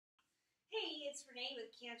it's Renee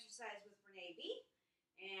with Cancercize with Renee B.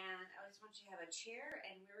 And I just want you to have a chair,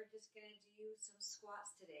 and we're just going to do some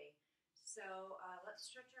squats today. So let's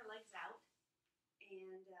stretch our legs out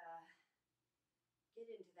and get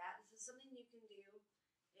into that. This is something you can do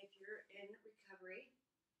if you're in recovery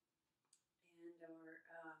and or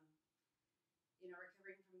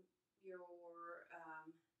recovering from your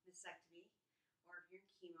mastectomy, or if you're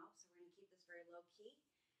in chemo. So we're going to keep this very low key.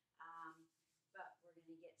 But we're going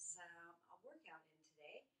to get a workout in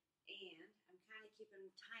today, and I'm kind of keeping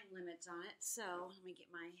time limits on it. So let me get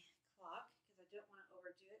my clock because I don't want to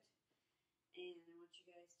overdo it, and I want you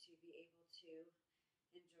guys to be able to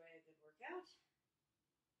enjoy a good workout.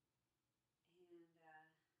 And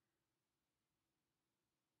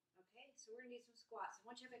okay, so we're going to do some squats. I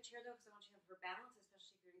want you to have a chair though, because I want you to have for balance,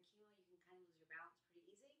 especially if you're in chemo. You can kind of lose your balance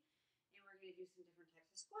pretty easy. And we're going to do some different types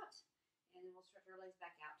of squats. And then we'll stretch our legs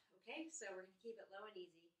back out. Okay, so we're going to keep it low and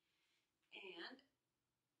easy. And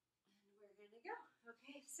we're going to go.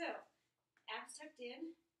 Okay, so abs tucked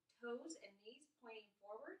in, toes and knees pointing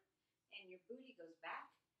forward, and your booty goes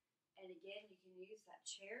back. And again, you can use that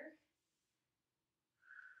chair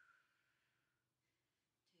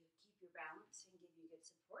to keep your balance and give you good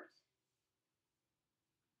support.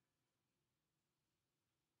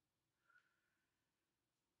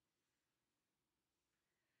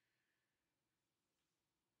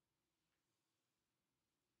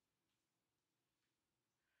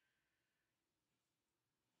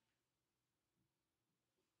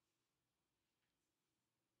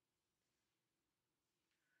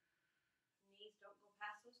 Knees don't go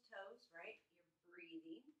past those toes, right? You're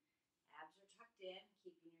breathing. Abs are tucked in,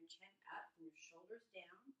 keeping your chin up and your shoulders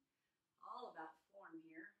down. All about form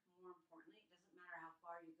here. More importantly, it doesn't matter how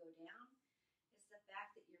far you go down. It's the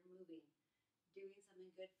fact that you're moving, doing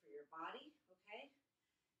something good for your body, okay?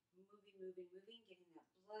 Moving, getting that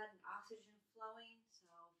blood and oxygen flowing. So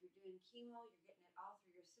if you're doing chemo, you're getting it all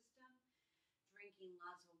through your system. Drinking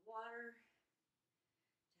lots of water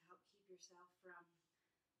to help keep yourself from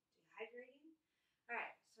dehydrating. All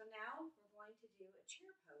right, so now we're going to do a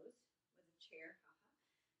chair pose with a chair.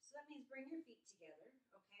 So that means bring your feet together,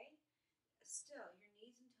 okay? Still, your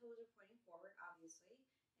knees and toes are pointing forward, obviously,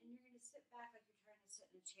 and you're going to sit back like you're trying to sit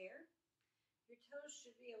in a chair. Your toes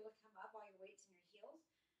should be able to come up while your weight's in your heels.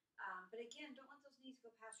 But again, don't let those knees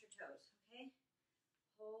go past your toes, okay?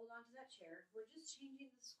 Hold on to that chair. We're just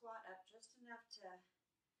changing the squat up just enough to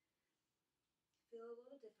feel a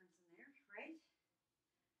little difference in there, right?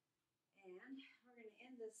 And we're going to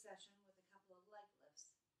end this session with a couple of leg lifts.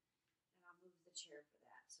 And I'll move the chair for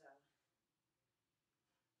that. So,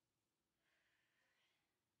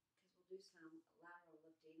 because we'll do some lateral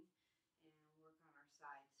lifting and work on our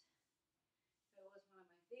sides. It was one of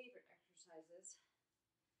my favorite exercises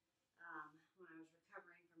when I was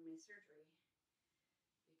recovering from my surgery,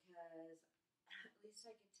 because at least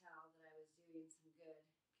I could tell that I was doing some good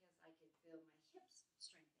because I could feel my hips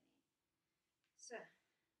strengthening. So,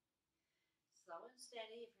 slow and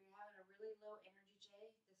steady. If you're having a really low energy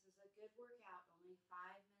day, this is a good workout. Only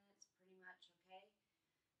 5 minutes pretty much, okay?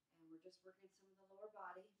 And we're just working some of the lower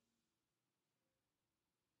body.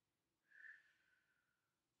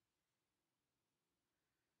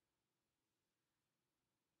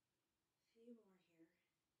 A few more here.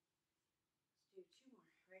 Let's do 2 more.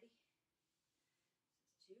 Ready? This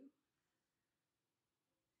is 2 and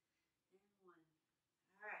 1.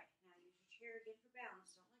 All right, now use your chair again for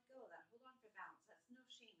balance. Don't let go of that. Hold on for balance. That's no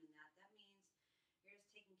shame in that. That means you're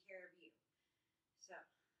just taking care of you. So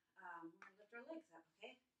we're going to lift our legs up,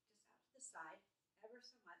 okay? Just out to the side, ever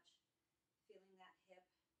so much. Feeling that hip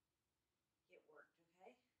get worked,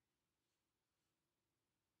 okay?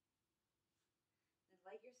 The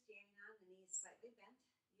leg you're standing on, the knee is slightly bent.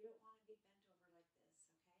 You don't want to be bent over like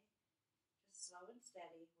this, okay? Just slow and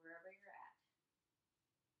steady wherever you're at.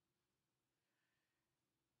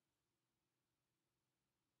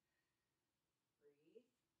 Breathe.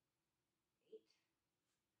 8,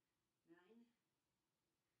 9,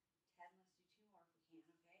 10. Let's do 2 more if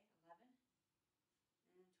we can, okay? 11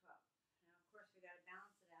 and 12. Now, of course, we got to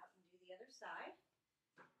balance it out and do the other side.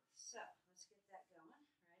 So let's get that going.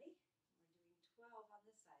 Ready? We're doing 12 on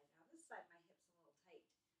this side. Now, this side, my hip's a little tight.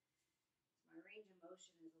 So my range of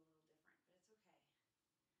motion is a little different, but it's okay.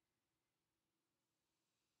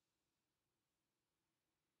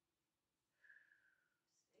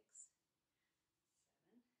 6, 7,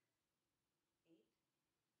 8,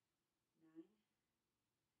 9,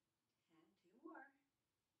 10. 2 more.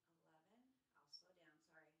 11. I'll slow down.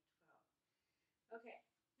 Sorry. 12. Okay.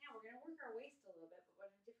 Now we're going to work our waist a little bit,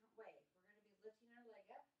 but in a different way. We're going to be lifting our leg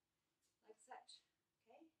up like such.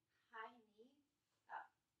 Okay? High knee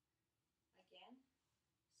up. Again,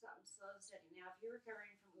 slow and steady. Now, if you're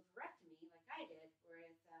recovering from oophorectomy, like I did,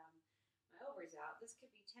 with my ovaries out, this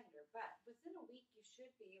could be tender. But within a week, you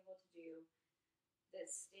should be able to do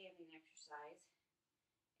this standing exercise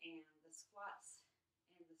and the squats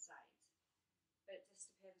and the sides. But it just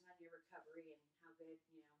depends on your recovery and how good,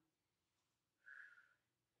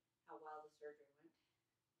 how well the surgery went.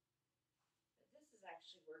 But this is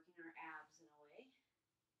actually working our abs in a way.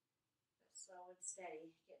 But slow and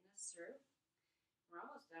steady, getting us through. We're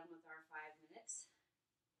almost done with our 5 minutes,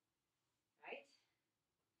 right?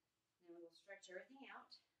 And then we will stretch everything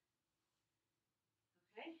out,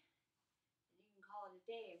 okay? And you can call it a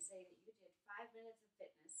day and say that you did 5 minutes of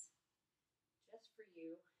fitness just for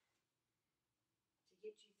you to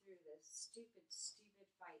get you through this stupid, stupid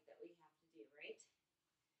fight that we have to do, right?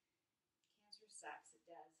 Cancer sucks, it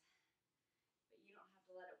does. But you don't have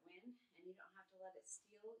to let it win, and you don't have to let it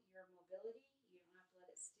steal your mobility. You don't have to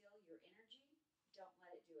let it steal your energy. Don't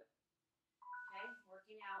let it do it. Okay?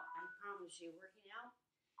 Working out, I promise you, working out,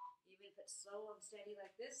 even if it's slow and steady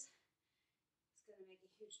like this, it's going to make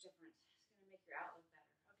a huge difference. It's going to make your outlook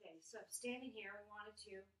better. Okay, so standing here, we wanted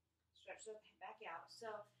to stretch the back out.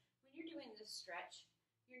 So when you're doing this stretch,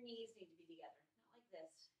 your knees need to be together. Not like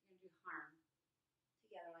this. You're going to do arm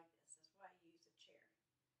together like this. That's why I use a chair.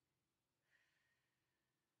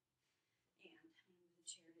 And I'm going to move the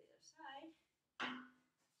chair to the other side. So I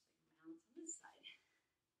can balance on this side.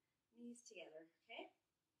 Knees together, okay?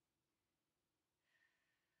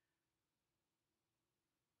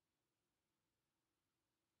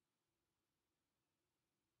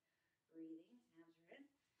 Breathing, abs are in.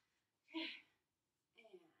 Okay.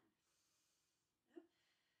 And up.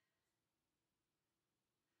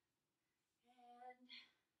 And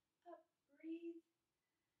up. Breathe.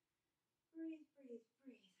 Breathe, breathe,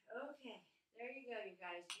 breathe. Okay. There you go, you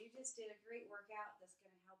guys. You just did a great workout that's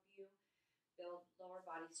going to help you build lower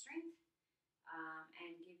body strength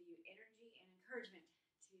and give you energy and encouragement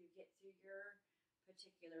to get through your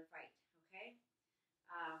particular fight, okay?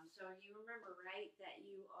 So you remember, right, that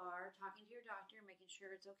you are talking to your doctor, making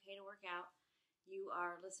sure it's okay to work out. You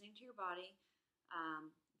are listening to your body.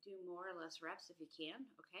 Do more or less reps if you can,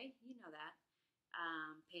 okay? You know that.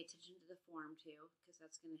 Pay attention to the form, too, because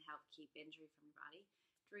that's going to help keep injury from your body.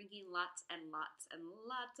 Drinking lots and lots and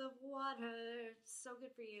lots of water. It's so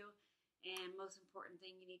good for you. And most important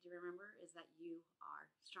thing you need to remember is that you are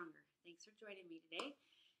stronger. Thanks for joining me today.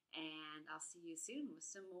 And I'll see you soon with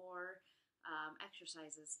some more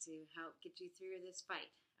exercises to help get you through this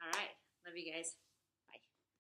fight. All right. Love you guys.